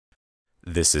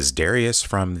This is Darius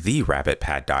from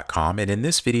therabbitpad.com, and in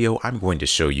this video I'm going to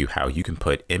show you how you can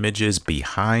put images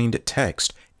behind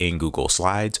text in Google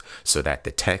Slides so that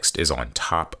the text is on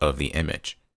top of the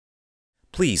image.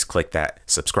 Please click that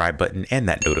subscribe button and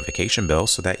that notification bell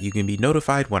so that you can be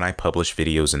notified when I publish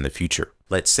videos in the future.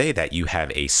 Let's say that you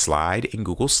have a slide in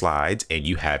Google Slides and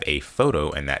you have a photo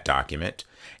in that document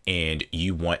and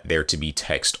you want there to be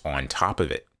text on top of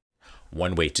it.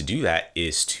 One way to do that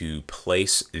is to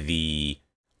place the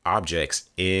objects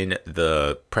in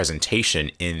the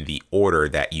presentation in the order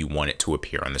that you want it to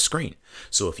appear on the screen.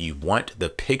 So if you want the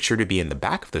picture to be in the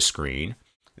back of the screen,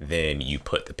 then you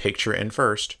put the picture in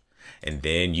first, and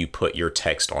then you put your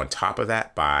text on top of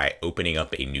that by opening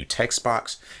up a new text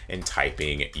box and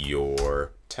typing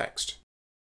your text.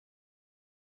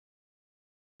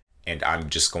 And I'm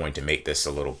just going to make this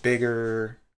a little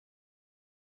bigger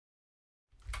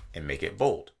and make it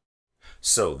bold.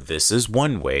 So this is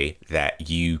one way that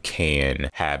you can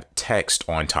have text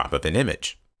on top of an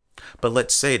image. But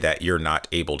let's say that you're not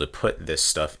able to put this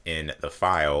stuff in the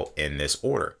file in this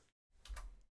order.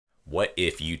 What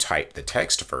if you type the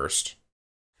text first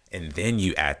and then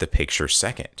you add the picture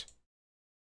second?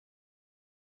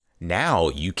 Now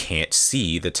you can't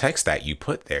see the text that you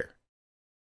put there.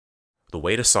 The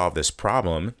way to solve this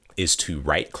problem is to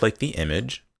right-click the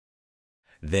image,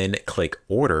 then click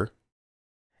Order,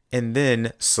 and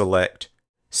then select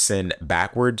Send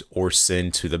Backwards or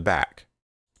Send to the Back.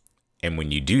 And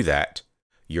when you do that,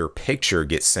 your picture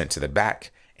gets sent to the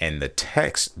back and the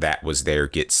text that was there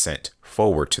gets sent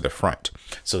forward to the front.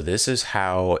 So this is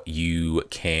how you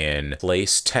can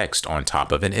place text on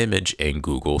top of an image in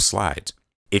Google Slides.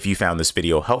 If you found this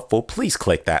video helpful, please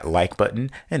click that like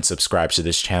button and subscribe to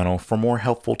this channel for more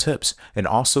helpful tips. And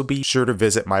also be sure to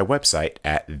visit my website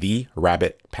at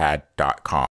therabbitpad.com.